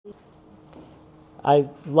I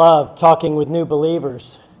love talking with new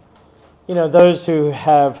believers. You know, those who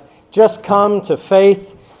have just come to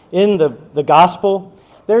faith in the gospel.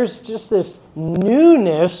 There's just this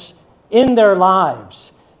newness in their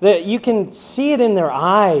lives that you can see it in their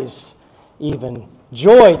eyes even.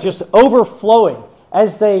 Joy just overflowing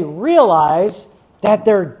as they realize that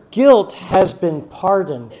their guilt has been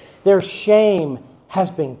pardoned. Their shame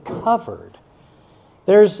has been covered.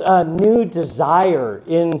 There's a new desire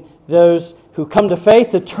in those who come to faith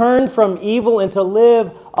to turn from evil and to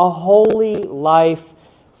live a holy life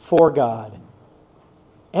for God.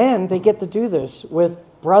 And they get to do this with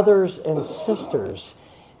brothers and sisters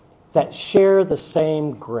that share the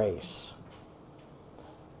same grace.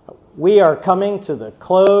 We are coming to the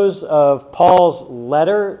close of Paul's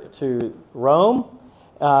letter to Rome.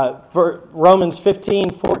 Romans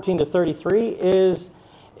 15, 14 to 33 is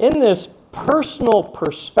in this personal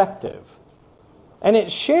perspective. And it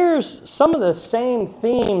shares some of the same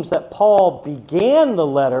themes that Paul began the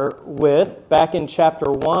letter with back in chapter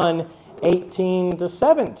 1, 18 to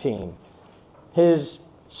 17. His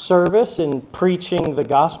service in preaching the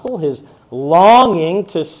gospel, his longing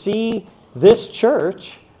to see this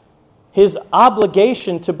church, his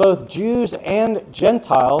obligation to both Jews and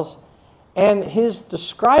Gentiles, and his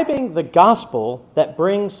describing the gospel that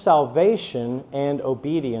brings salvation and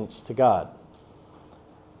obedience to God.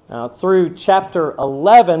 Now, through chapter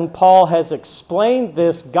 11, Paul has explained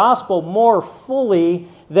this gospel more fully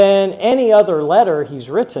than any other letter he's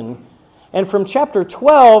written. And from chapter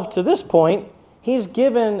 12 to this point, he's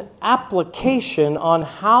given application on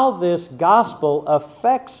how this gospel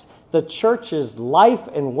affects the church's life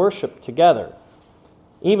and worship together,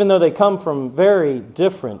 even though they come from very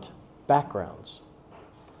different backgrounds.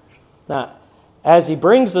 Now, as he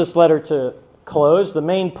brings this letter to close, the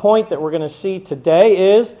main point that we're going to see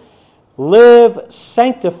today is live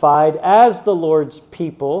sanctified as the Lord's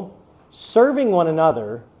people, serving one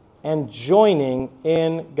another and joining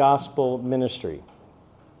in gospel ministry.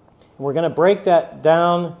 We're going to break that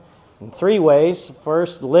down in three ways.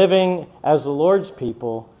 First, living as the Lord's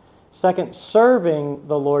people. Second, serving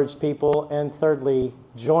the Lord's people. And thirdly,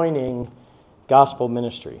 joining gospel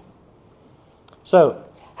ministry. So,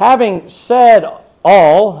 having said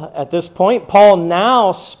all at this point, Paul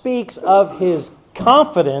now speaks of his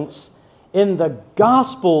confidence in the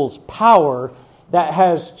gospel's power that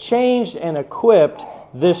has changed and equipped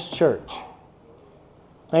this church.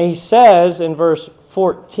 Now he says in verse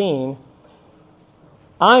 14,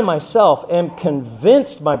 I myself am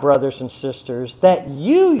convinced, my brothers and sisters, that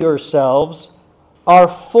you yourselves are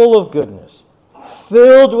full of goodness,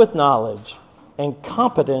 filled with knowledge, and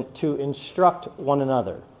competent to instruct one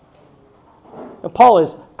another. And Paul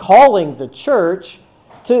is calling the church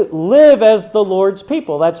to live as the Lord's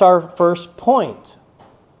people. That's our first point.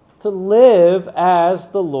 To live as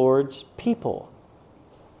the Lord's people.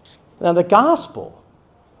 Now, the gospel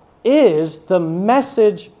is the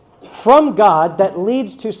message from God that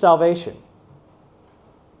leads to salvation.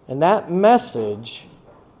 And that message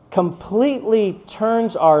completely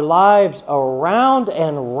turns our lives around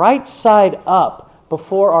and right side up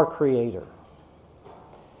before our Creator.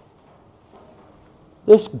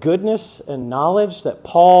 This goodness and knowledge that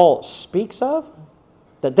Paul speaks of,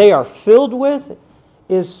 that they are filled with,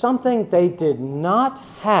 is something they did not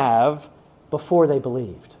have before they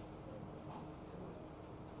believed.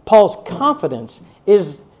 Paul's confidence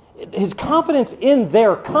is, his confidence in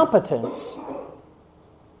their competence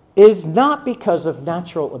is not because of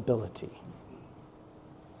natural ability.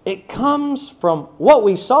 It comes from what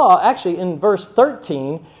we saw actually in verse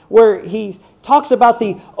 13, where he talks about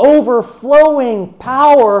the overflowing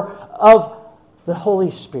power of the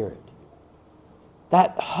Holy Spirit.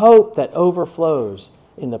 That hope that overflows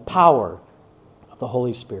in the power of the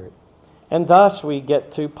Holy Spirit. And thus we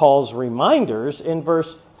get to Paul's reminders in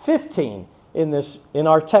verse 15 in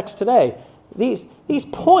our text today. These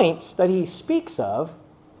points that he speaks of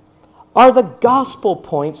are the gospel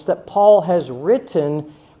points that Paul has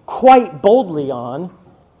written quite boldly on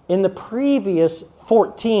in the previous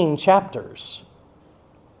 14 chapters.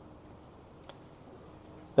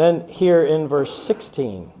 Then here in verse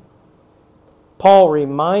 16, Paul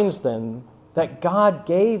reminds them that God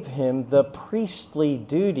gave him the priestly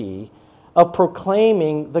duty of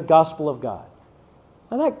proclaiming the gospel of God.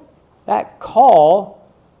 And that call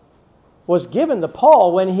was given to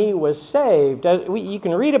Paul when he was saved. You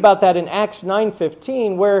can read about that in Acts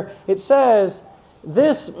 9:15, where it says,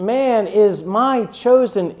 this man is my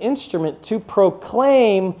chosen instrument to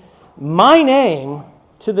proclaim my name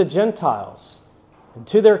to the Gentiles, and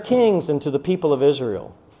to their kings, and to the people of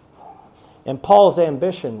Israel. And Paul's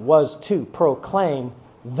ambition was to proclaim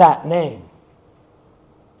that name.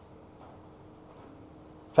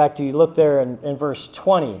 In fact, you look there in verse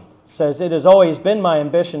 20, it says, "It has always been my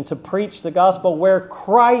ambition to preach the gospel where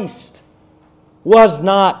Christ was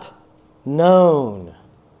not known."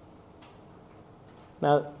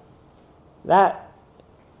 Now, that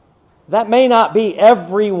may not be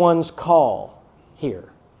everyone's call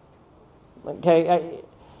here. Okay?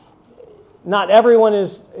 Not everyone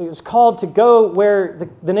is called to go where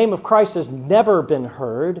the name of Christ has never been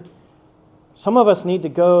heard. Some of us need to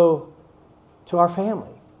go to our family.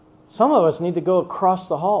 Some of us need to go across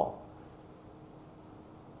the hall.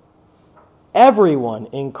 Everyone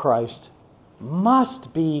in Christ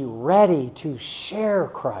must be ready to share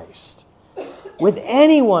Christ with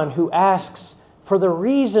anyone who asks for the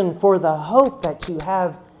reason for the hope that you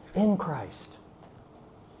have in Christ.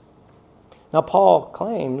 Now, Paul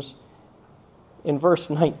claims in verse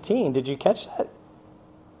 19, did you catch that?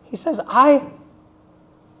 He says, I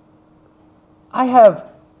have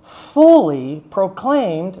fully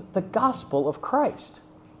proclaimed the gospel of Christ.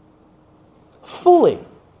 Fully.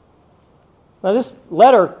 Now, this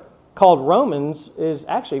letter called Romans is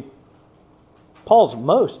actually Paul's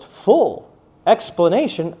most full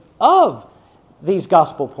explanation of these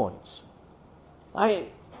gospel points.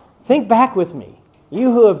 Think back with me.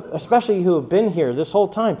 Especially you who have been here this whole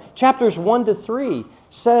time. Chapters 1 to 3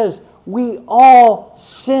 says, we all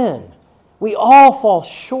sin. We all fall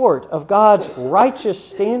short of God's righteous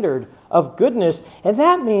standard of goodness. And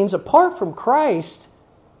that means, apart from Christ,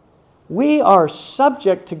 we are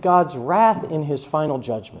subject to God's wrath in His final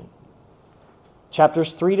judgment.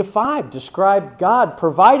 Chapters 3 to 5 describe God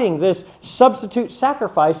providing this substitute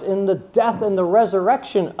sacrifice in the death and the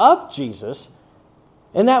resurrection of Jesus,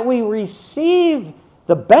 and that we receive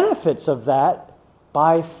the benefits of that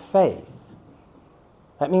by faith.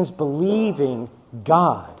 That means believing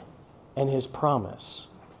God and His promise.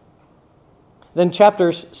 Then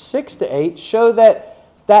chapters 6 to 8 show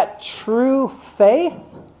that true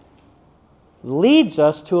faith leads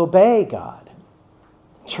us to obey God,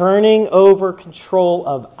 turning over control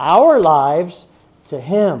of our lives to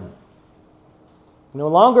Him. We no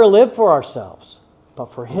longer live for ourselves, but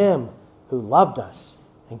for Him who loved us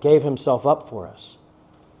and gave Himself up for us.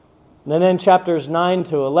 And then chapters 9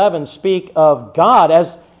 to 11 speak of God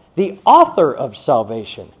as the author of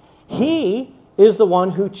salvation. He is the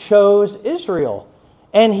one who chose Israel,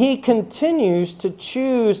 and He continues to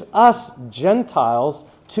choose us Gentiles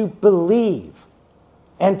to believe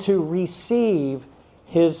and to receive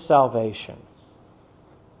His salvation.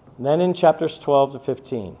 And then in chapters 12 to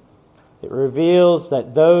 15, it reveals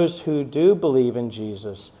that those who do believe in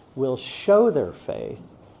Jesus will show their faith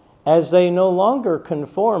as they no longer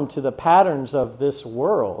conform to the patterns of this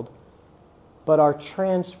world, but are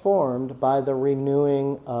transformed by the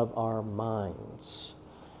renewing of our minds.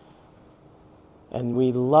 And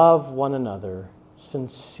we love one another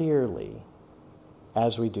sincerely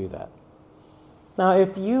as we do that. Now,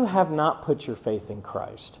 if you have not put your faith in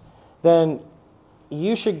Christ, then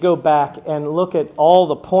you should go back and look at all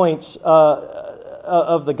the points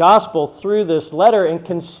of the gospel through this letter and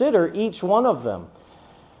consider each one of them.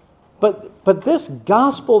 But this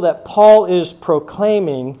gospel that Paul is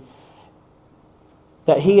proclaiming,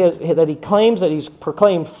 that he claims that he's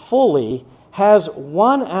proclaimed fully, has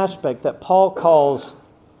one aspect that Paul calls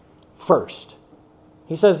first.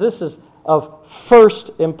 He says this is of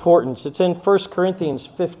first importance. It's in 1 Corinthians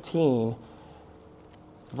 15,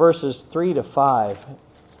 verses 3 to 5.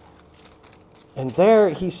 And there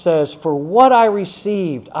he says, "For what I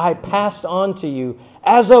received, I passed on to you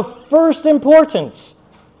as of first importance,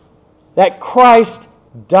 that Christ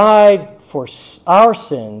died for our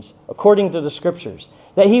sins according to the Scriptures,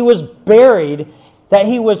 that He was buried, that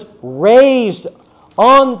He was raised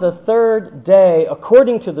on the third day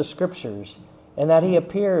according to the Scriptures, and that He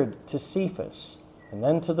appeared to Cephas and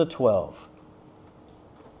then to the 12.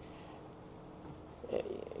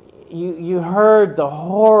 You heard the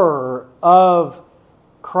horror of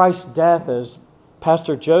Christ's death as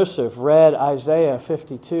Pastor Joseph read Isaiah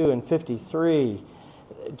 52 and 53.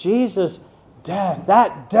 Jesus' death,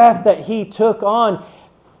 that death that He took on,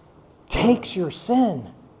 takes your sin.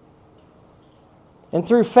 And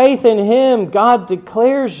through faith in Him, God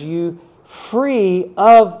declares you free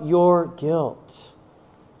of your guilt.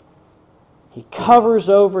 He covers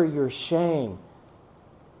over your shame.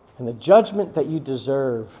 And the judgment that you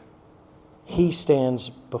deserve, He stands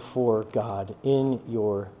before God in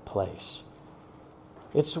your place.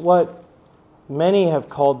 It's what many have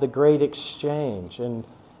called the great exchange. And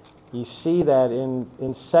you see that in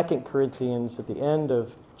 2 Corinthians at the end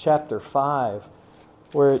of chapter 5,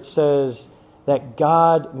 where it says that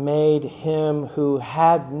God made Him who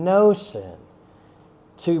had no sin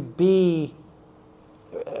to be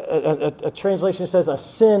a translation says a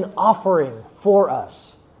sin offering for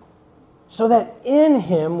us, so that in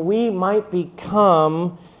him we might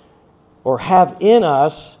become or have in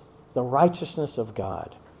us the righteousness of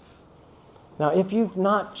God. Now, if you've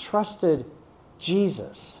not trusted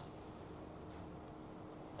Jesus,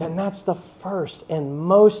 then that's the first and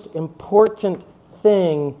most important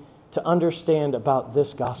thing to understand about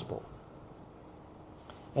this gospel.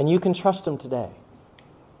 And you can trust him today.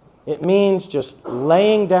 It means just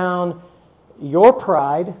laying down your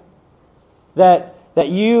pride that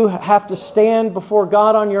you have to stand before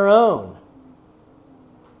God on your own.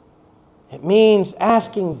 It means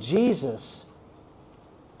asking Jesus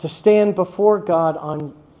to stand before God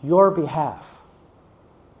on your behalf.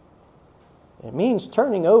 It means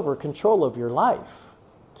turning over control of your life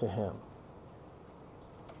to him.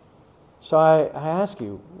 So I ask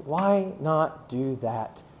you, why not do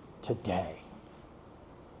that today?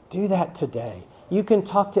 Do that today. You can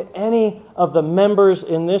talk to any of the members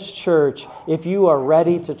in this church if you are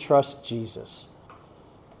ready to trust Jesus.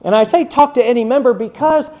 And I say talk to any member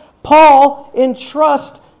because Paul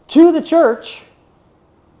entrusts to the church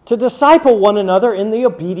to disciple one another in the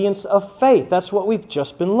obedience of faith. That's what we've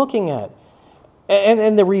just been looking at.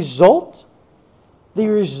 And the result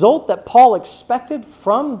that Paul expected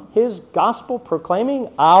from his gospel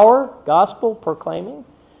proclaiming, our gospel proclaiming,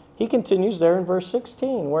 he continues there in verse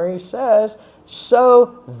 16 where he says,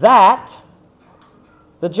 so that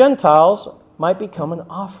the Gentiles might become an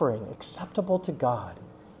offering acceptable to God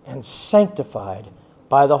and sanctified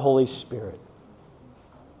by the Holy Spirit.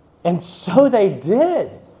 And so they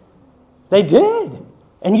did. They did.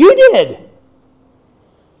 And you did.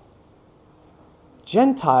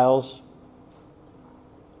 Gentiles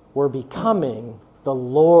were becoming the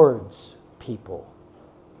Lord's people.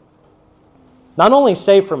 Not only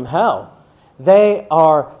saved from hell, they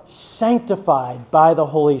are sanctified by the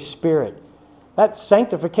Holy Spirit. That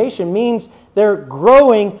sanctification means they're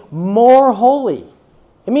growing more holy.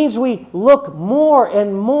 It means we look more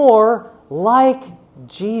and more like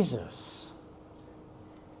Jesus.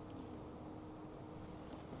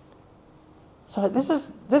 So this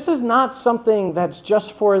is not something that's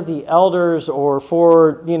just for the elders or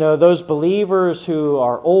for, those believers who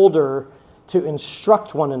are older to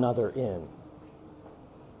instruct one another in.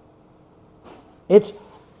 It's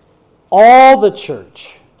all the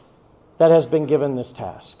church that has been given this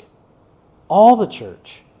task. All the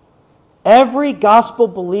church. Every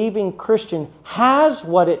gospel-believing Christian has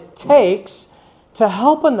what it takes to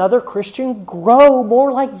help another Christian grow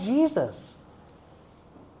more like Jesus.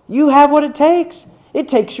 You have what it takes. It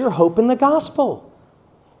takes your hope in the gospel.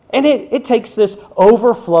 And it takes this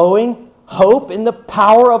overflowing hope in the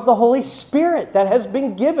power of the Holy Spirit that has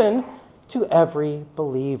been given to every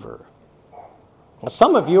believer. Now,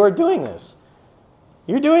 some of you are doing this.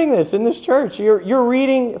 You're doing this in this church. You're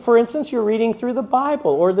reading, for instance, you're reading through the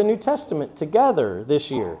Bible or the New Testament together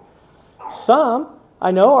this year. Some,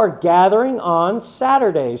 I know, are gathering on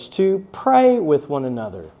Saturdays to pray with one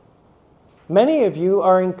another. Many of you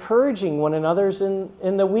are encouraging one another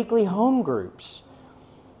in the weekly home groups.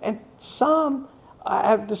 And some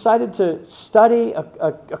have decided to study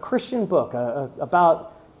a Christian book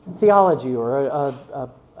about theology or an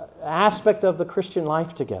aspect of the Christian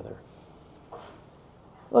life together.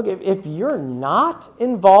 Look, if you're not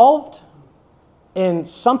involved in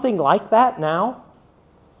something like that now,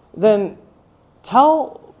 then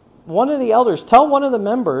tell one of the elders, tell one of the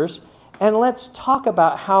members, and let's talk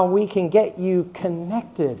about how we can get you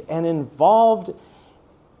connected and involved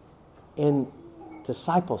in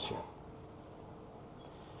discipleship.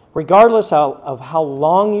 Regardless of how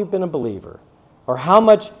long you've been a believer or how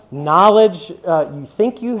much knowledge you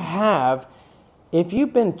think you have, if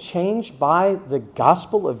you've been changed by the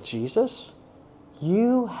gospel of Jesus,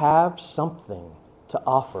 you have something to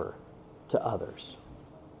offer to others.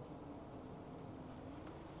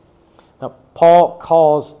 Now, Paul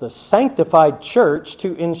calls the sanctified church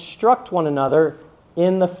to instruct one another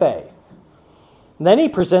in the faith. And then he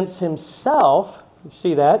presents himself, you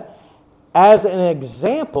see that, as an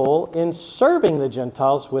example in serving the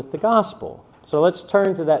Gentiles with the gospel. So let's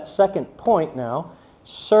turn to that second point now,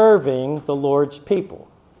 serving the Lord's people.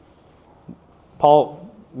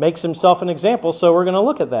 Paul makes himself an example, so we're going to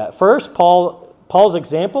look at that. First, Paul's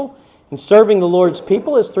example in serving the Lord's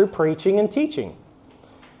people is through preaching and teaching.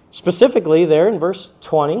 Specifically there in verse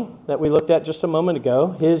 20 that we looked at just a moment ago,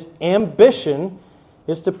 his ambition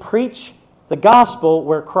is to preach the gospel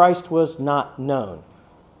where Christ was not known.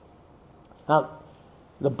 Now,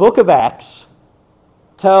 the book of Acts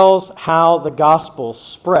tells how the gospel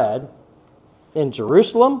spread in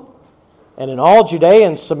Jerusalem and in all Judea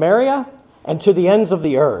and Samaria and to the ends of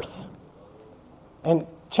the earth. And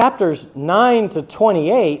chapters 9 to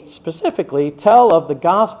 28 specifically tell of the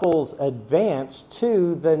gospel's advance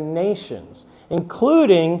to the nations,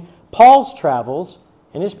 including Paul's travels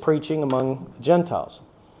and his preaching among the Gentiles.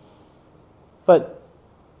 But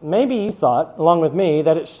maybe you thought, along with me,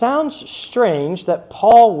 that it sounds strange that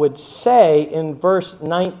Paul would say in verse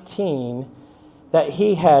 19 that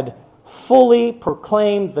he had fully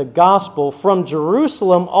proclaimed the gospel from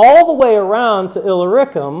Jerusalem all the way around to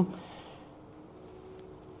Illyricum.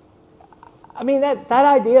 I mean, that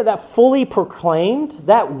idea, that fully proclaimed,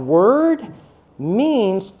 that word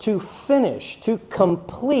means to finish, to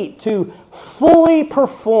complete, to fully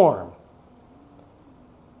perform.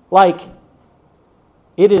 Like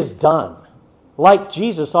it is done. Like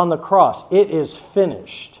Jesus on the cross, it is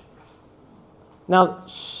finished. Now,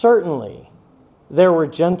 certainly, there were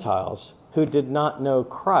Gentiles who did not know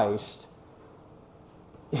Christ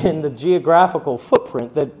in the geographical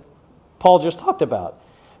footprint that Paul just talked about.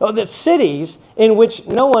 The cities in which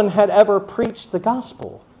no one had ever preached the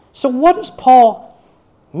gospel. So what does Paul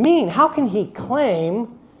mean? How can he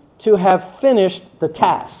claim to have finished the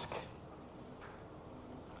task?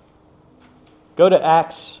 Go to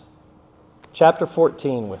Acts chapter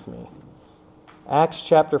 14 with me. Acts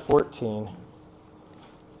chapter 14.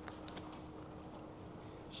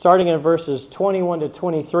 Starting in verses 21 to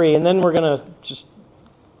 23, and then we're going to just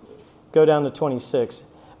go down to 26.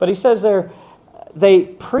 But he says there, they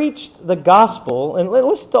preached the gospel, and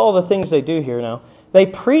listen to all the things they do here now. They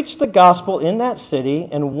preached the gospel in that city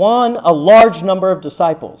and won a large number of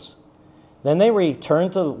disciples. Then they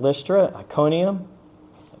returned to Lystra, Iconium,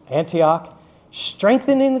 Antioch,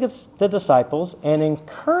 strengthening the disciples and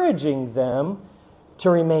encouraging them to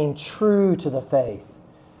remain true to the faith.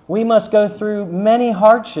 We must go through many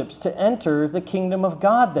hardships to enter the kingdom of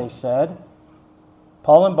God, they said.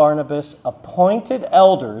 Paul and Barnabas appointed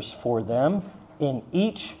elders for them in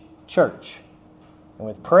each church, and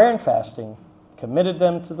with prayer and fasting, committed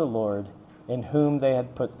them to the Lord, in whom they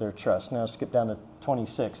had put their trust. Now skip down to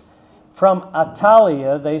 26. From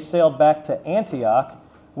Attalia, they sailed back to Antioch,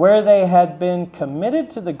 where they had been committed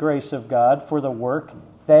to the grace of God for the work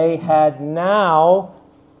they had now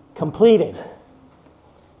completed.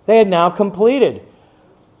 They had now completed.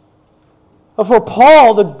 For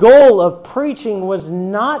Paul, the goal of preaching was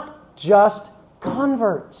not just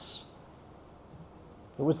converts.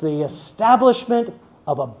 It was the establishment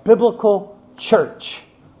of a biblical church.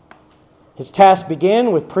 His task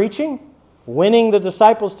began with preaching, winning the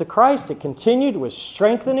disciples to Christ. It continued with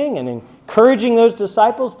strengthening and encouraging those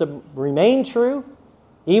disciples to remain true,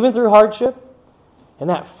 even through hardship. And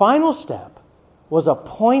that final step was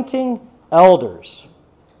appointing elders,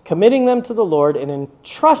 committing them to the Lord, and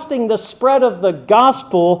entrusting the spread of the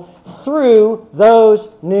gospel through those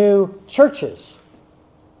new churches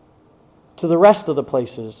to the rest of the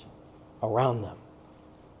places around them.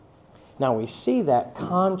 Now we see that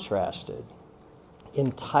contrasted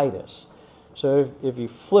in Titus. So if you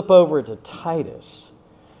flip over to Titus,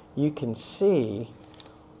 you can see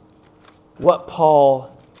what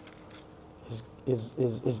Paul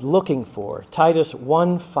is looking for. Titus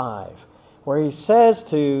 1:5, where he says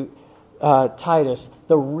to Titus,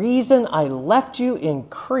 the reason I left you in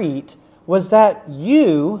Crete was that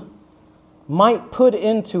you might put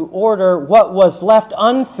into order what was left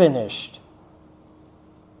unfinished,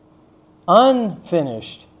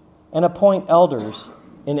 and appoint elders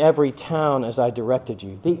in every town as I directed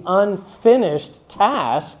you. The unfinished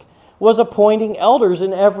task was appointing elders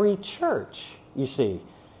in every church, you see.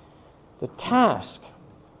 The task,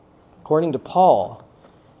 according to Paul,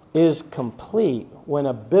 is complete when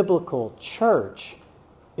a biblical church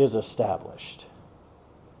is established.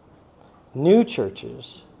 New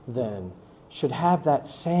churches, then, should have that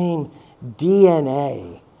same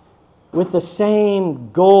DNA with the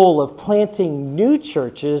same goal of planting new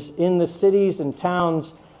churches in the cities and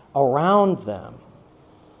towns around them.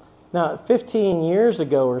 Now, 15 years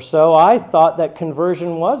ago or so, I thought that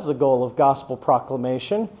conversion was the goal of gospel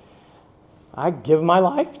proclamation. I'd give my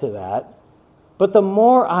life to that. But the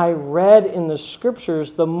more I read in the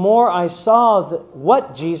Scriptures, the more I saw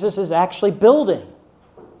what Jesus is actually building.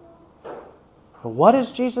 And what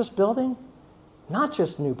is Jesus building? Not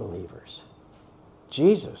just new believers.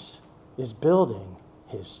 Jesus is building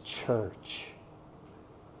his church.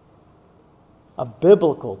 A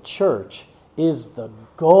biblical church is the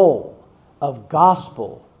goal of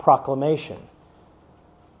gospel proclamation.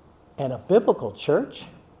 And a biblical church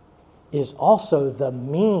is also the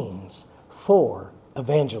means for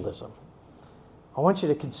evangelism. I want you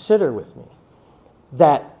to consider with me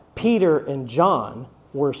that Peter and John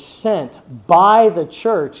were sent by the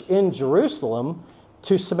church in Jerusalem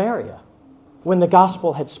to Samaria when the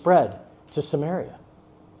gospel had spread to Samaria.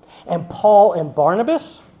 And Paul and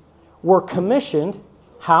Barnabas were commissioned,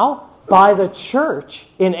 how? By the church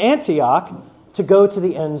in Antioch to go to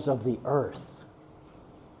the ends of the earth.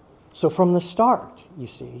 So from the start, you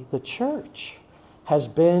see, the church has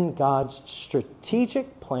been God's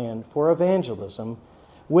strategic plan for evangelism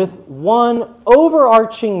with one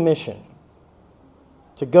overarching mission: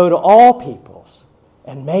 to go to all peoples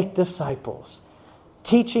and make disciples,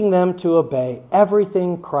 teaching them to obey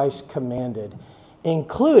everything Christ commanded,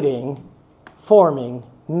 including forming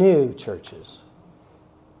new churches.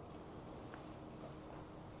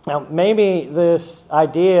 Now, maybe this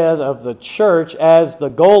idea of the church as the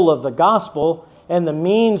goal of the gospel and the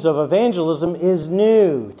means of evangelism is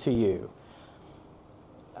new to you.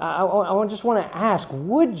 I just want to ask,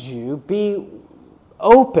 would you be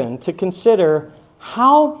open to consider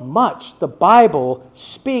how much the Bible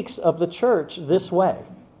speaks of the church this way?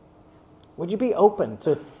 Would you be open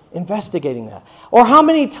to investigating that? Or how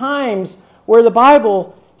many times where the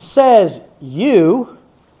Bible says you,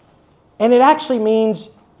 and it actually means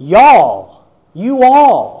y'all, you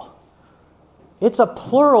all. It's a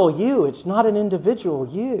plural you. It's not an individual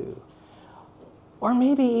you. Or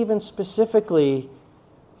maybe even specifically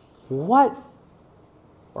what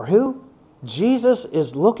or who Jesus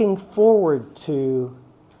is looking forward to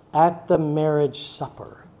at the marriage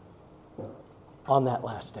supper on that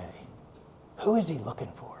last day. Who is he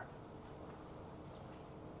looking for?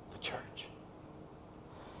 The church.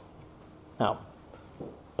 Now,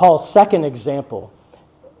 Paul's second example,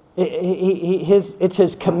 it's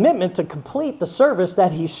his commitment to complete the service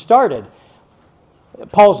that he started.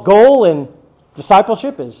 Paul's goal in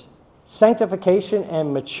discipleship is sanctification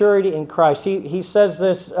and maturity in Christ. He says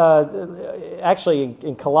this, actually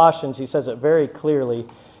in Colossians, he says it very clearly.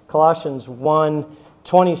 Colossians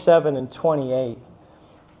 1:27 and 28,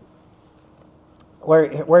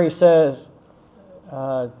 where he says,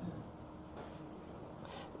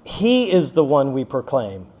 He is the one we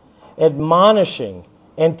proclaim, admonishing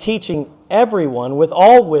and teaching everyone with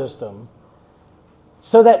all wisdom,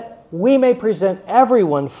 so that we may present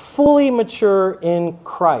everyone fully mature in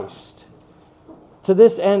Christ. To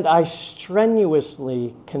this end, I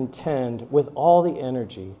strenuously contend with all the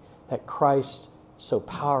energy that Christ so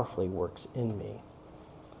powerfully works in me.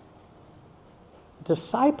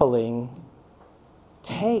 Discipling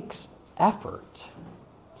takes effort.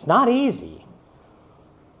 It's not easy.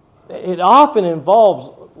 It often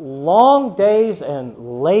involves long days and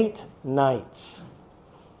late nights.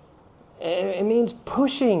 It means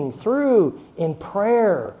pushing through in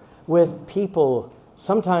prayer with people,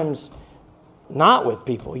 sometimes not with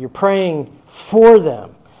people. You're praying for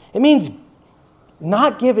them. It means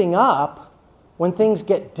not giving up when things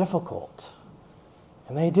get difficult.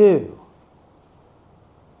 And they do.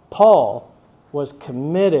 Paul was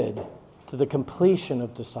committed to the completion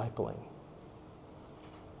of discipling.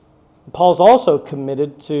 Paul's also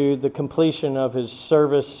committed to the completion of his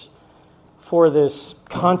service for this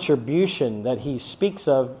contribution that he speaks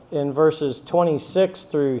of in verses 26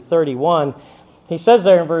 through 31. He says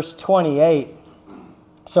there in verse 28,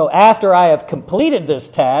 So after I have completed this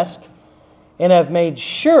task and have made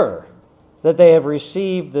sure that they have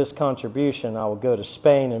received this contribution, I will go to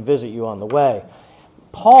Spain and visit you on the way.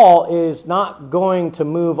 Paul is not going to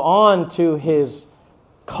move on to his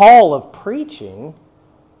call of preaching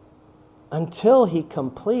until he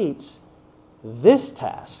completes this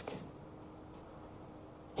task.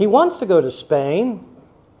 He wants to go to Spain,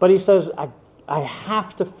 but he says, I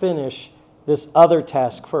have to finish this other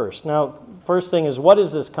task first. Now, first thing is, what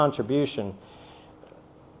is this contribution?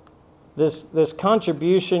 This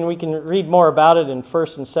contribution, we can read more about it in 1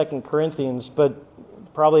 and 2 Corinthians, but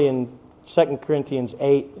probably in 2 Corinthians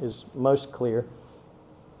 8 is most clear.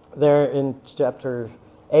 There in chapter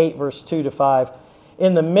 8, verse 2 to 5.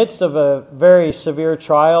 In the midst of a very severe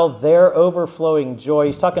trial, their overflowing joy,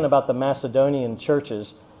 he's talking about the Macedonian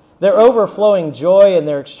churches, their overflowing joy and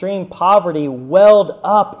their extreme poverty welled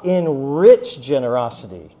up in rich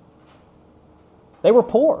generosity. They were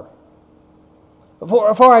poor.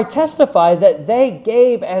 For I testify that they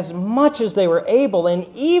gave as much as they were able, and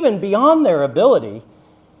even beyond their ability,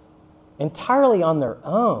 entirely on their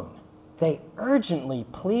own. They urgently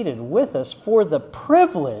pleaded with us for the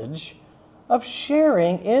privilege of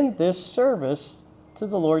sharing in this service to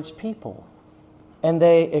the Lord's people. And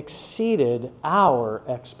they exceeded our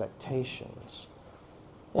expectations.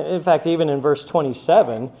 In fact, even in verse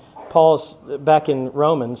 27, Paul's back in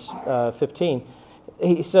Romans 15,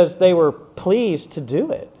 he says they were pleased to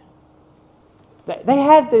do it. They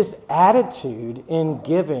had this attitude in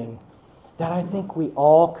giving that I think we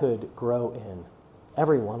all could grow in,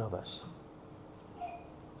 every one of us.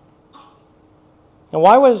 And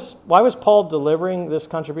why was Paul delivering this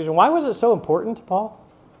contribution? Why was it so important to Paul,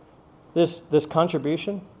 this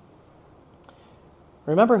contribution?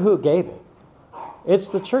 Remember who gave it. It's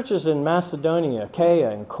the churches in Macedonia, Achaia,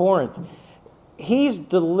 and Corinth. He's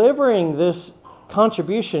delivering this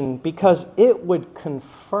contribution because it would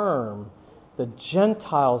confirm the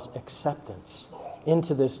Gentiles' acceptance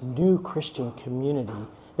into this new Christian community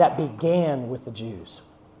that began with the Jews.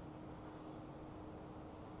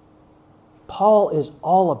 Paul is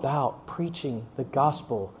all about preaching the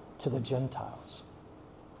gospel to the Gentiles.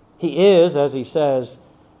 He is, as he says,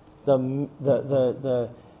 the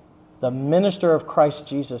minister of Christ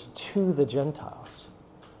Jesus to the Gentiles.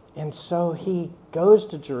 And so he goes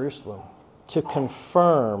to Jerusalem to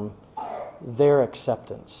confirm their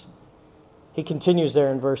acceptance. He continues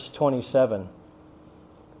there in verse 27.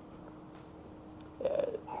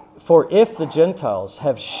 For if the Gentiles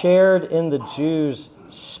have shared in the Jews'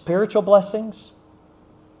 spiritual blessings,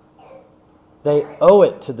 they owe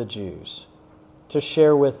it to the Jews to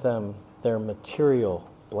share with them their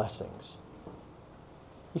material blessings.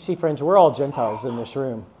 You see, friends, we're all Gentiles in this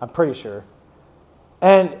room, I'm pretty sure.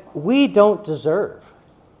 And we don't deserve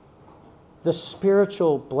the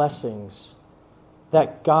spiritual blessings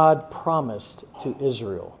that God promised to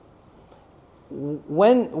Israel.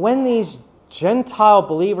 When these Gentile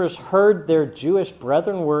believers heard their Jewish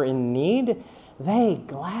brethren were in need, they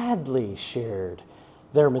gladly shared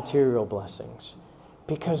their material blessings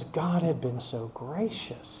because God had been so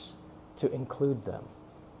gracious to include them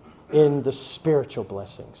in the spiritual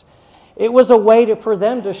blessings. It was a way for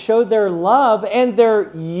them to show their love and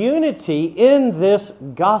their unity in this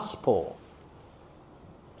gospel.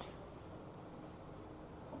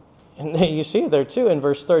 And you see there too in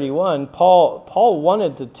verse 31, Paul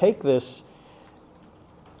wanted to take this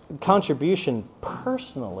contribution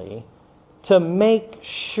personally to make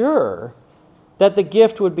sure that the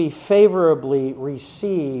gift would be favorably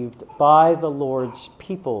received by the Lord's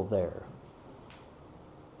people there.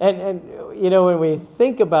 And you know, when we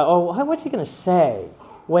think about, what's he going to say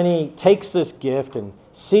when he takes this gift and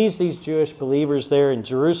sees these Jewish believers there in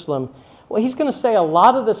Jerusalem? Well, he's going to say a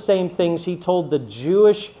lot of the same things he told the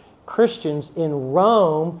Jewish Christians in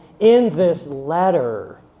Rome in this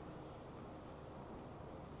letter.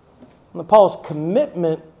 And Paul's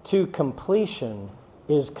commitment to completion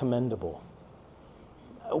is commendable.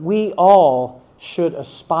 We all should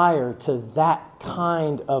aspire to that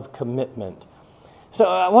kind of commitment. So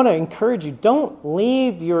I want to encourage you, don't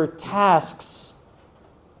leave your tasks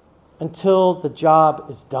until the job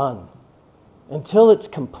is done, until it's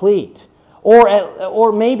complete,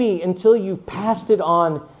 or maybe until you've passed it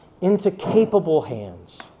on into capable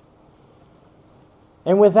hands.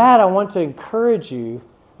 And with that, I want to encourage you,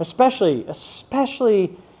 especially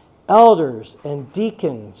elders and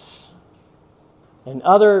deacons and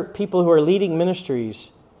other people who are leading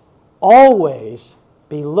ministries, always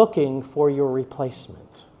be looking for your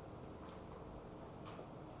replacement.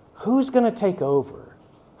 Who's going to take over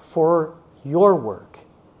for your work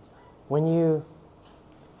when you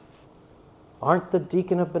aren't the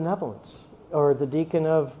deacon of benevolence or the deacon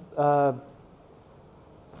of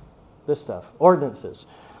ordinances?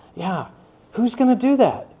 Yeah, who's going to do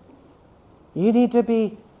that? You need to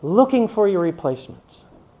be looking for your replacements.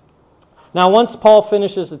 Now, once Paul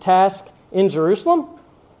finishes the task in Jerusalem,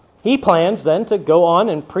 he plans then to go on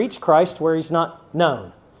and preach Christ where he's not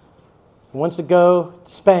known. He wants to go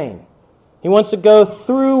to Spain. He wants to go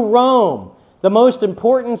through Rome, the most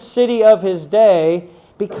important city of his day,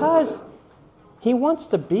 because he wants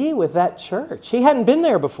to be with that church. He hadn't been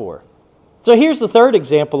there before. So here's the third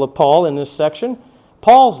example of Paul in this section.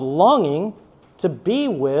 Paul's longing to be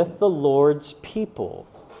with the Lord's people.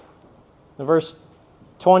 In verse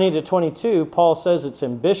 20 to 22, Paul says it's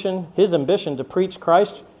his ambition to preach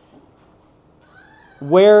Christ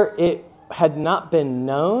where it had not been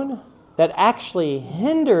known, that actually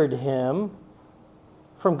hindered him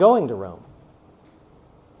from going to Rome.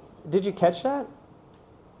 Did you catch that?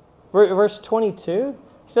 Verse 22,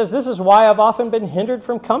 he says, "This is why I've often been hindered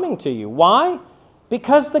from coming to you." Why?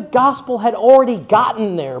 Because the gospel had already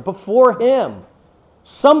gotten there before him.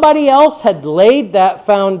 Somebody else had laid that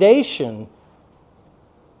foundation.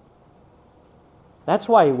 That's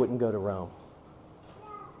why he wouldn't go to Rome.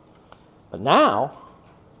 But now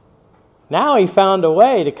he found a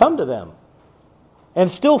way to come to them and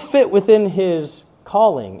still fit within his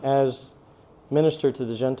calling as minister to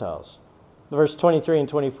the Gentiles. Verse 23 and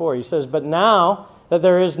 24, he says, "But now, that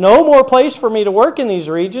there is no more place for me to work in these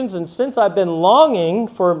regions, and since I've been longing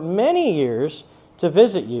for many years to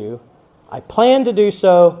visit you, I plan to do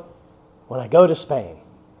so when I go to Spain.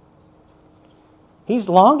 He's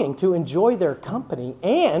longing to enjoy their company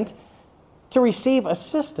and to receive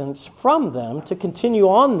assistance from them to continue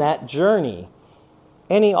on that journey.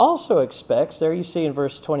 And he also expects, there you see in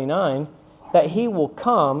verse 29, that he will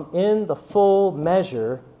come in the full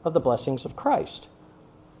measure of the blessings of Christ.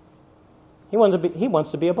 He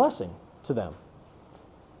wants to be a blessing to them.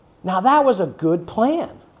 Now that was a good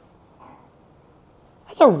plan.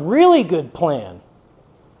 That's a really good plan.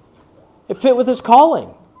 It fit with his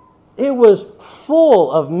calling. It was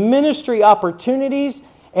full of ministry opportunities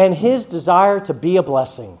and his desire to be a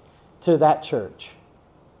blessing to that church.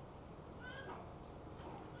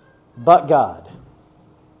 But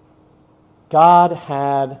God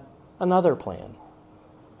had another plan.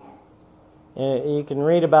 You can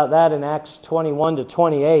read about that in Acts 21 to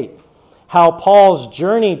 28. How Paul's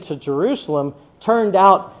journey to Jerusalem turned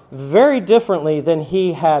out very differently than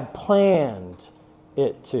he had planned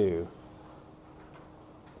it to.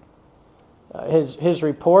 His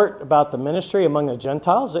report about the ministry among the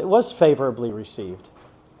Gentiles, it was favorably received.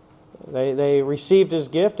 They received his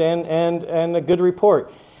gift and a good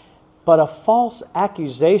report. But a false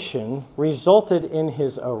accusation resulted in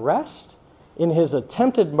his arrest, in his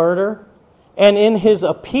attempted murder, and in his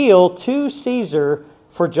appeal to Caesar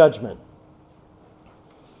for judgment.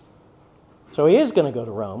 So he is going to go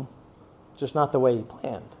to Rome, just not the way he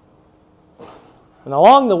planned. And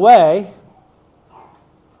along the way,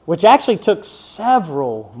 which actually took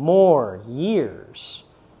several more years,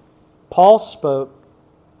 Paul spoke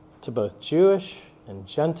to both Jewish and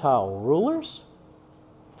Gentile rulers.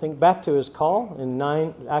 Think back to his call in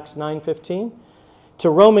Acts 9:15. To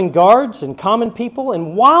Roman guards and common people.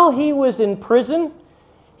 And while he was in prison,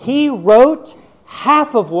 he wrote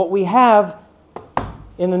half of what we have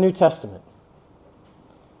in the New Testament.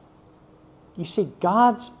 You see,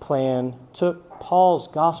 God's plan took Paul's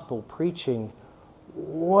gospel preaching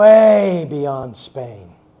way beyond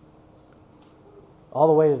Spain, all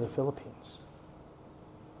the way to the Philippines,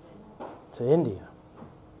 to India,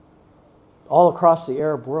 all across the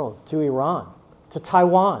Arab world, to Iran, to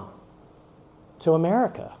Taiwan, to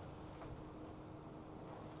America.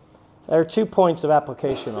 There are 2 points of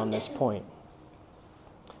application on this point.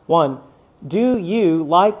 One, do you,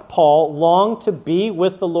 like Paul, long to be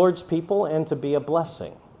with the Lord's people and to be a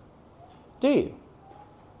blessing? Do you?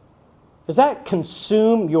 Does that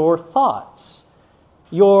consume your thoughts,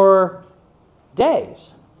 your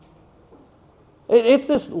days? It's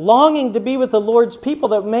this longing to be with the Lord's people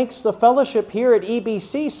that makes the fellowship here at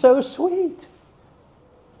EBC so sweet.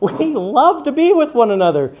 We love to be with one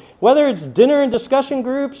another, whether it's dinner and discussion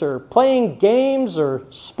groups or playing games or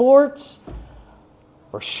sports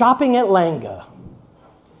or shopping at Langa.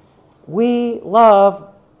 We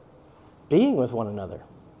love being with one another.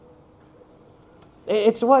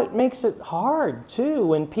 It's what makes it hard, too,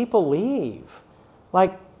 when people leave,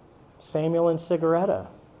 like Samuel and Cigaretta,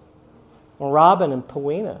 or Robin and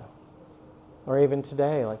Pawina, or even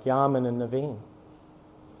today, like Yaman and Naveen.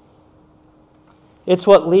 It's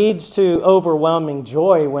what leads to overwhelming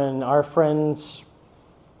joy when our friends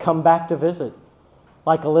come back to visit,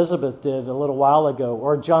 like Elizabeth did a little while ago,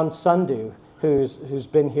 or John Sundu, who's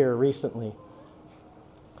been here recently.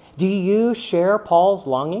 Do you share Paul's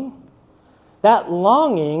longing? That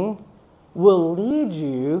longing will lead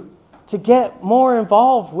you to get more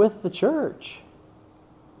involved with the church.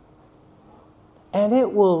 And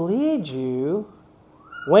it will lead you,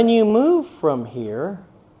 when you move from here,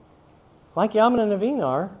 like Yaman and Naveen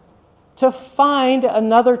are, to find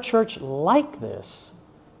another church like this,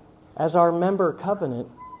 as our member covenant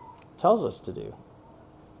tells us to do.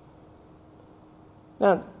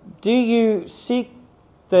 Now, do you seek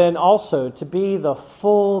then also to be the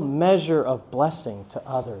full measure of blessing to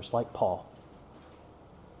others like Paul?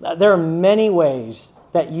 There are many ways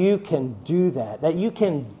that you can do that you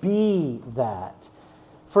can be that.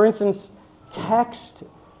 For instance, text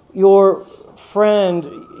your friend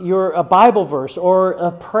a Bible verse or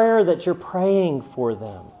a prayer that you're praying for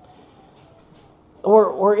them.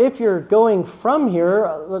 Or if you're going from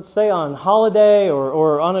here, let's say on holiday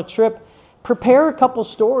or on a trip, prepare a couple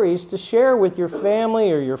stories to share with your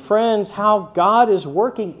family or your friends how God is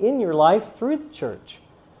working in your life through the church.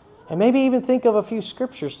 And maybe even think of a few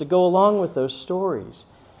scriptures to go along with those stories.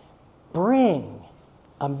 Bring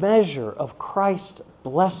a measure of Christ's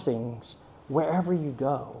blessings wherever you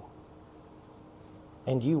go,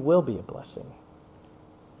 and you will be a blessing.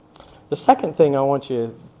 The second thing I want you to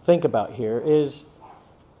think about here is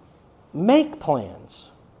make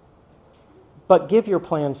plans, but give your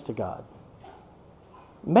plans to God.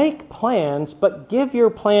 Make plans, but give your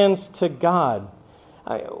plans to God.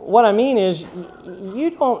 What I mean is,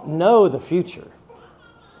 you don't know the future,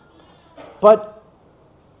 but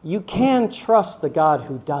you can trust the God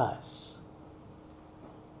who does.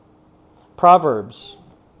 Proverbs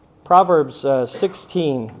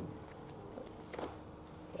 16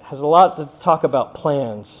 has a lot to talk about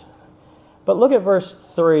plans. But look at verse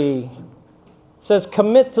 3. It says,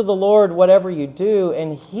 "Commit to the Lord whatever you do,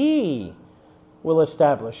 and He will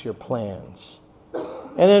establish your plans."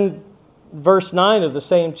 And then verse 9 of the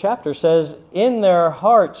same chapter says, "In their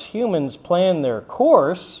hearts humans plan their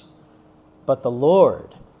course, but the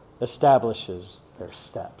Lord establishes their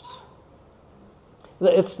steps."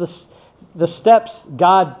 It's the steps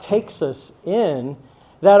God takes us in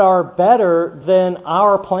that are better than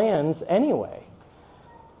our plans anyway.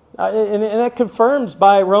 And that confirms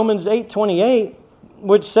by Romans 8:28,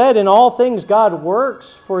 which said, "In all things God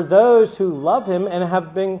works for those who love Him and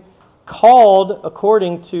have been called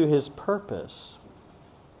according to His purpose."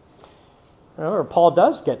 Remember, Paul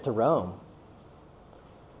does get to Rome,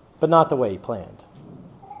 but not the way he planned.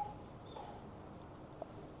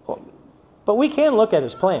 But we can look at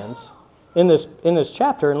his plans in this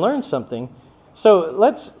chapter and learn something. So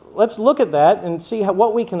let's look at that and see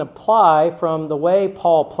what we can apply from the way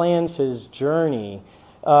Paul plans his journey.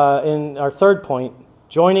 In our third point,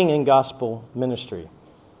 joining in gospel ministry.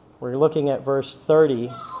 We're looking at verse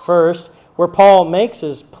 30 first, where Paul makes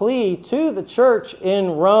his plea to the church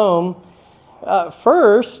in Rome,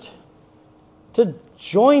 first, to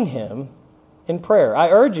join him in prayer. "I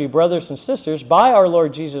urge you, brothers and sisters, by our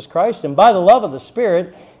Lord Jesus Christ and by the love of the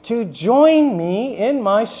Spirit, to join me in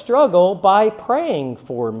my struggle by praying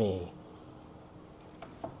for me."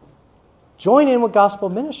 Join in with gospel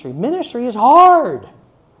ministry. Ministry is hard.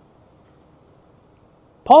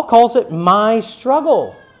 Paul calls it my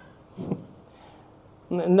struggle.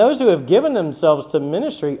 And those who have given themselves to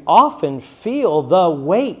ministry often feel the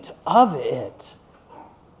weight of it.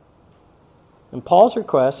 And Paul's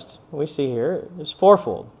request, we see here, is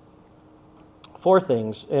fourfold. Four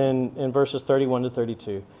things in verses 31 to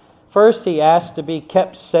 32. First, he asks to be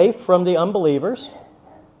kept safe from the unbelievers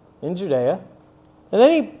in Judea. And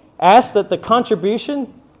then he asks that the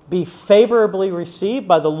contribution be favorably received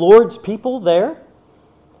by the Lord's people there.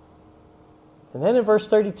 And then in verse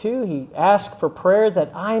 32, he asks for prayer that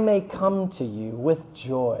I may come to you with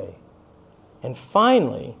joy. And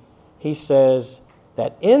finally, he says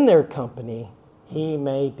that in their company he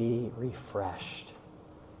may be refreshed.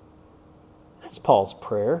 That's Paul's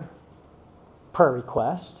prayer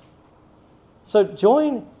request. So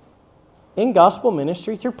join in gospel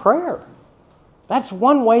ministry through prayer. That's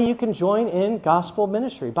one way you can join in gospel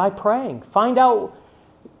ministry, by praying. Find out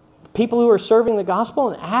people who are serving the gospel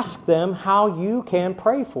and ask them how you can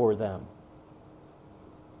pray for them.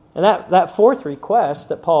 And that fourth request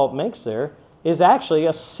that Paul makes there is actually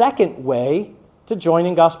a second way to join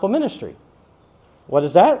in gospel ministry. What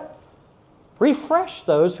is that? Refresh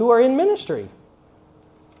those who are in ministry.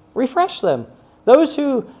 Refresh them. Those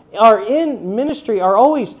who are in ministry are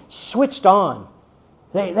always switched on.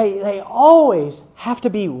 They always have to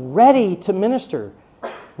be ready to minister.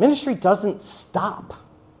 Ministry doesn't stop.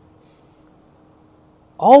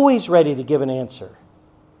 Always ready to give an answer.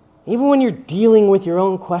 Even when you're dealing with your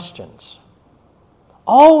own questions.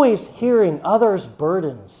 Always hearing others'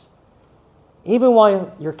 burdens. Even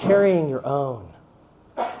while you're carrying your own.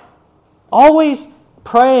 Always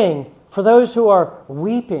praying for those who are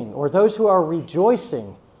weeping or those who are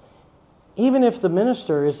rejoicing. Even if the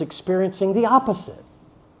minister is experiencing the opposite.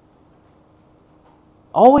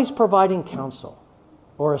 Always providing counsel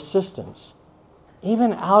or assistance.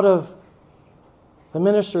 Even out of the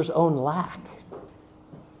minister's own lack.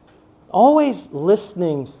 Always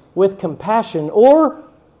listening with compassion or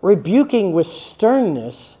rebuking with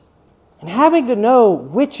sternness, and having to know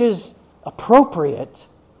which is appropriate,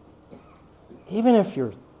 even if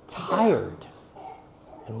you're tired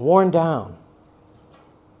and worn down.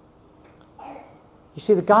 You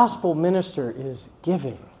see, the gospel minister is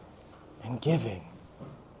giving and giving.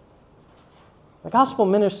 The gospel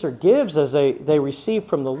minister gives as they receive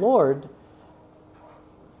from the Lord.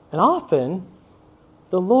 And often,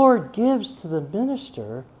 the Lord gives to the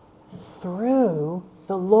minister through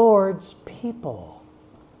the Lord's people.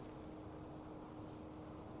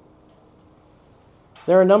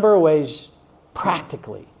 There are a number of ways,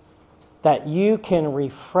 practically, that you can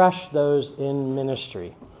refresh those in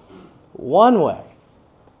ministry. One way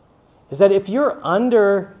is that if you're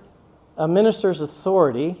under a minister's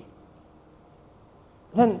authority,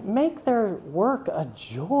 then make their work a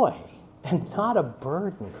joy and not a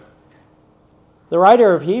burden. The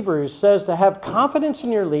writer of Hebrews says to have confidence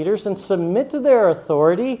in your leaders and submit to their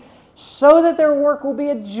authority so that their work will be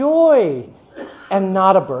a joy and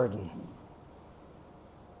not a burden.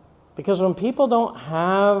 Because when people don't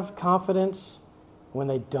have confidence, when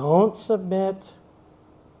they don't submit,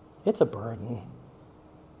 it's a burden.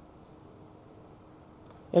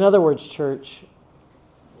 In other words, church,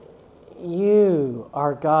 you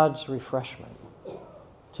are God's refreshment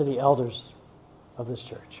to the elders of this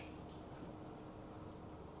church.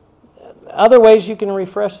 Other ways you can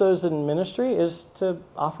refresh those in ministry is to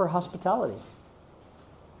offer hospitality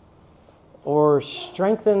or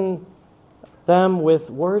strengthen them with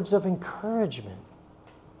words of encouragement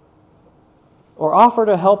or offer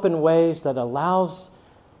to help in ways that allows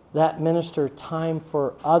that minister time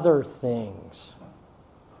for other things.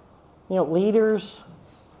 You know, leaders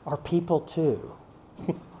are people too.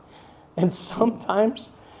 And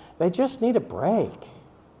sometimes they just need a break.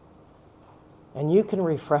 And you can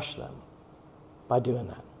refresh them by doing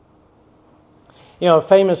that. You know, a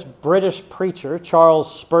famous British preacher,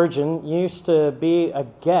 Charles Spurgeon, used to be a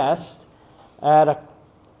guest at a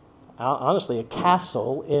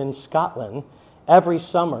castle in Scotland every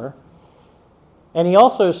summer. And he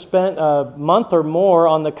also spent a month or more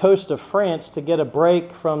on the coast of France to get a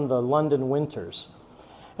break from the London winters.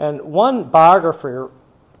 And one biographer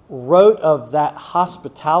wrote of that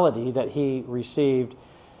hospitality that he received.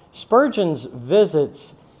 Spurgeon's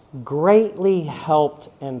visits greatly helped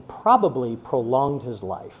and probably prolonged his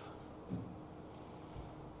life.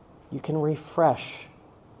 You can refresh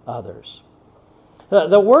others.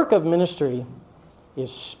 The work of ministry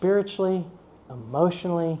is spiritually,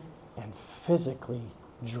 emotionally, and physically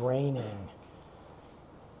draining.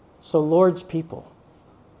 So, Lord's people,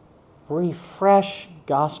 refresh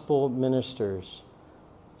gospel ministers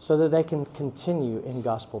so that they can continue in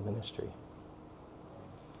gospel ministry.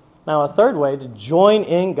 Now, a third way to join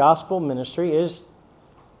in gospel ministry is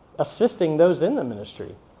assisting those in the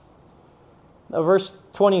ministry. Now, verse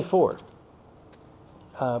 24,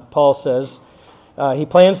 Paul says he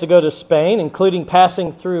plans to go to Spain, including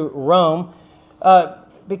passing through Rome,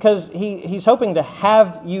 because he's hoping to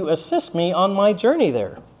have you assist me on my journey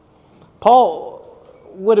there. Paul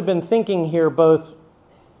would have been thinking here both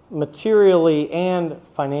materially and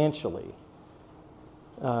financially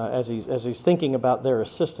as he's thinking about their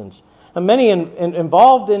assistance. And many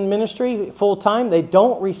involved in ministry full-time, they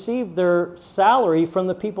don't receive their salary from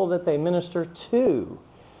the people that they minister to.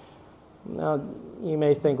 Now, you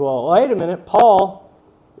may think, well, wait a minute, Paul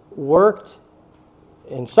worked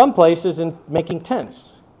in some places in making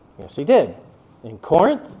tents. Yes, he did. In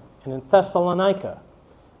Corinth and in Thessalonica.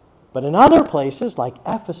 But in other places like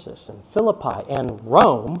Ephesus and Philippi and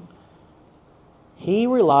Rome, he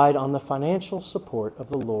relied on the financial support of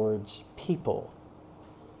the Lord's people.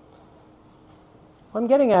 What I'm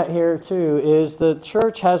getting at here, too, is the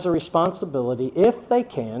church has a responsibility, if they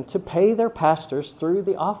can, to pay their pastors through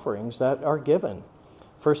the offerings that are given.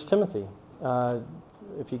 1 Timothy.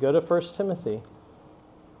 If you go to 1 Timothy,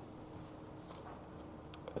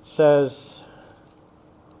 it says,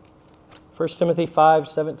 1 Timothy 5,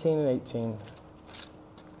 17 and 18.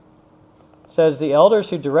 It says, the elders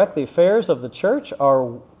who direct the affairs of the church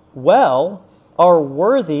are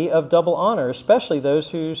worthy of double honor, especially those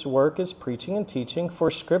whose work is preaching and teaching.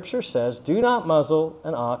 For Scripture says, do not muzzle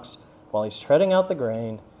an ox while he's treading out the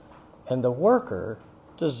grain, and the worker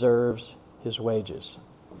deserves his wages.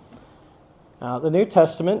 Now, the New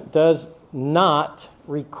Testament does not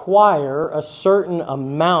require a certain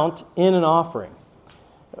amount in an offering.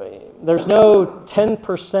 There's no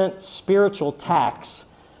 10% spiritual tax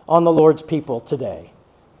on the Lord's people today.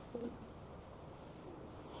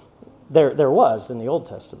 There was in the Old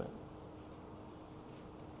Testament.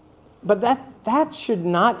 But that should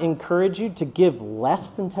not encourage you to give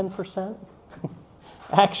less than 10%.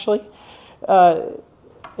 Actually,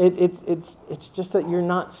 it's just that you're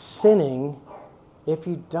not sinning if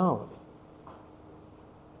you don't.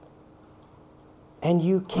 And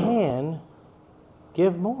you can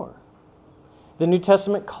give more. The New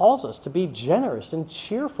Testament calls us to be generous and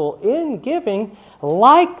cheerful in giving,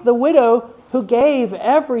 like the widow who gave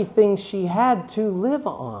everything she had to live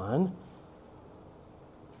on.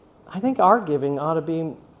 I think our giving ought to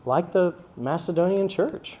be like the Macedonian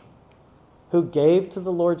church, who gave to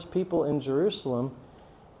the Lord's people in Jerusalem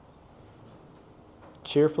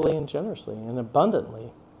cheerfully and generously and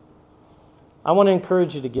abundantly. I want to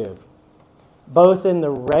encourage you to give, both in the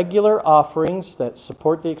regular offerings that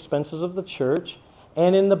support the expenses of the church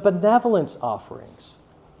and in the benevolence offerings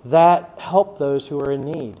that help those who are in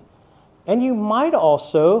need. And you might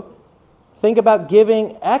also think about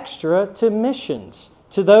giving extra to missions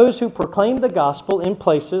to those who proclaim the gospel in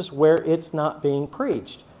places where it's not being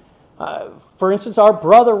preached. For instance, our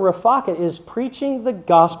brother Rafaka is preaching the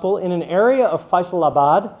gospel in an area of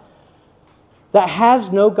Faisalabad that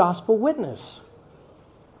has no gospel witness.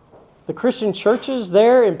 The Christian churches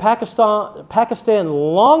there in Pakistan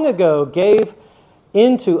long ago gave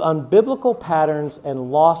into unbiblical patterns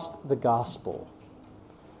and lost the gospel.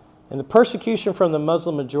 And the persecution from the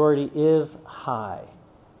Muslim majority is high.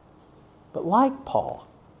 But like Paul,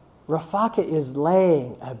 Rafaka is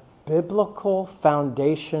laying a biblical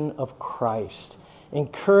foundation of Christ,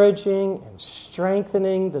 encouraging and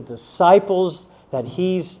strengthening the disciples that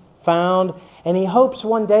he's found, and he hopes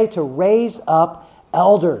one day to raise up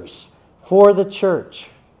elders for the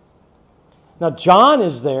church. Now, John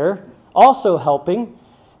is there also helping,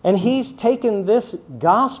 and he's taken this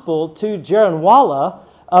gospel to Jaranwala,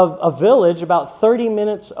 of a village about 30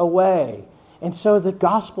 minutes away. And so the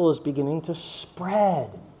gospel is beginning to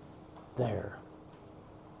spread there.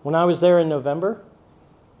 When I was there in November,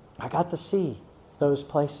 I got to see those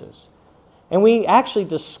places. And we actually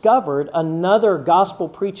discovered another gospel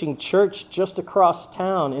preaching church just across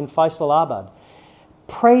town in Faisalabad.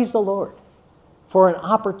 Praise the Lord for an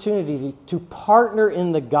opportunity to partner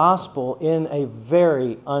in the gospel in a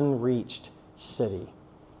very unreached city.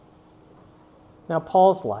 Now,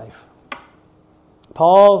 Paul's life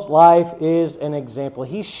is an example.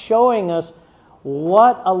 He's showing us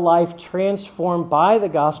what a life transformed by the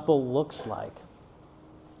gospel looks like.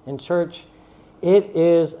 In church, it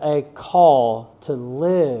is a call to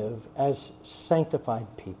live as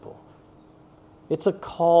sanctified people. It's a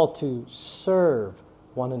call to serve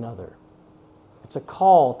one another. It's a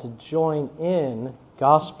call to join in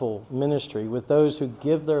gospel ministry with those who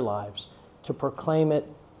give their lives to proclaim it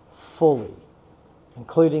fully,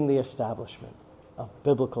 including the establishment of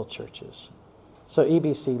biblical churches. So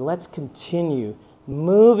EBC, let's continue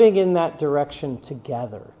moving in that direction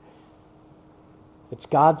together. It's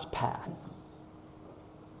God's path,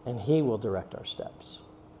 and He will direct our steps.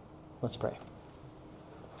 Let's pray.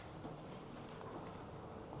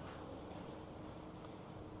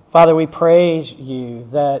 Father, we praise You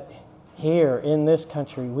that here in this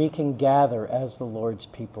country we can gather as the Lord's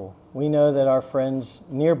people. We know that our friends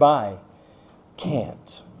nearby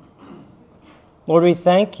can't. Lord, we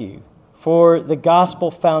thank You for the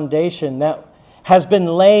gospel foundation that has been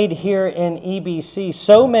laid here in EBC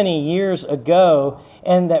so many years ago,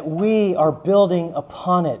 and that we are building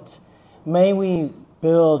upon it. May we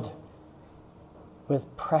build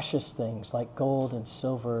with precious things like gold and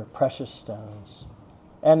silver, precious stones,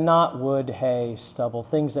 and not wood, hay, stubble,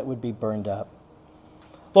 things that would be burned up.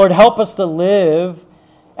 Lord, help us to live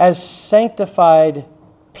as sanctified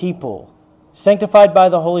people, sanctified by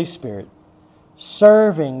the Holy Spirit,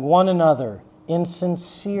 serving one another in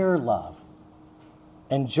sincere love,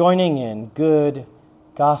 and joining in good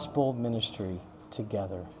gospel ministry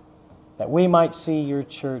together, that we might see Your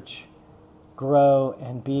church grow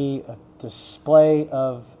and be a display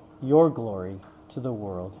of Your glory to the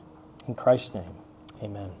world. In Christ's name,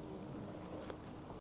 amen.